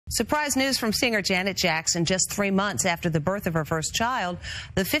Surprise news from singer Janet Jackson just 3 months after the birth of her first child.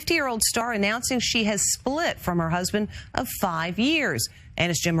 The 50-year-old star announcing she has split from her husband of 5 years. And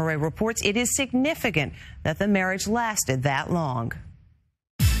as Jim Murray reports, it is significant that the marriage lasted that long.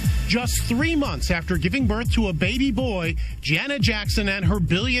 Just 3 months after giving birth to a baby boy, Janet Jackson and her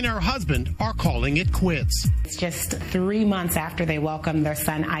billionaire husband are calling it quits. It's just 3 months after they welcomed their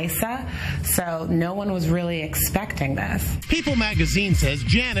son Isa, so no one was really expecting this. People magazine says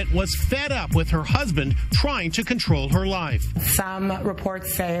Janet was fed up with her husband trying to control her life. Some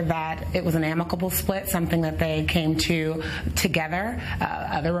reports say that it was an amicable split, something that they came to together.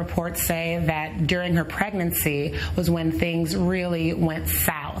 Other reports say that during her pregnancy was when things really went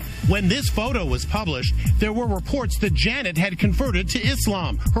south. When this photo was published, there were reports that Janet had converted to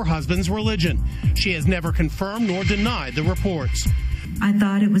Islam, her husband's religion. She has never confirmed nor denied the reports. I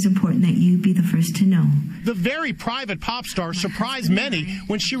thought it was important that you be the first to know. The very private pop star surprised many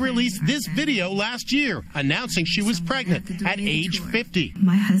when she released this video last year, announcing she was pregnant at age 50.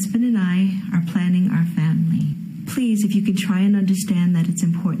 My husband and I are planning our family. Please, if you could try and understand that it's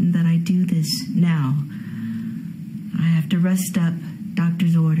important that I do this now. I have to rest up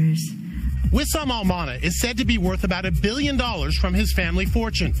doctor's orders. Wissam Almana is said to be worth about $1 billion from his family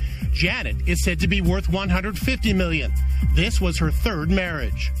fortune. Janet is said to be worth $150 million. This was her third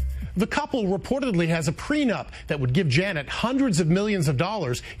marriage. The couple reportedly has a prenup that would give Janet hundreds of millions of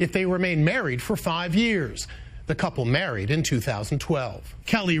dollars if they remain married for 5 years. The couple married in 2012.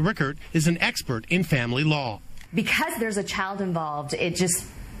 Chang Rickert is an expert in family law. Because there's a child involved, it just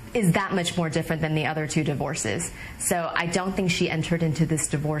is that much more different than the other two divorces. So I don't think she entered into this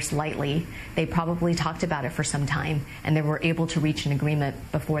divorce lightly. They probably talked about it for some time, and they were able to reach an agreement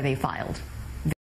before they filed.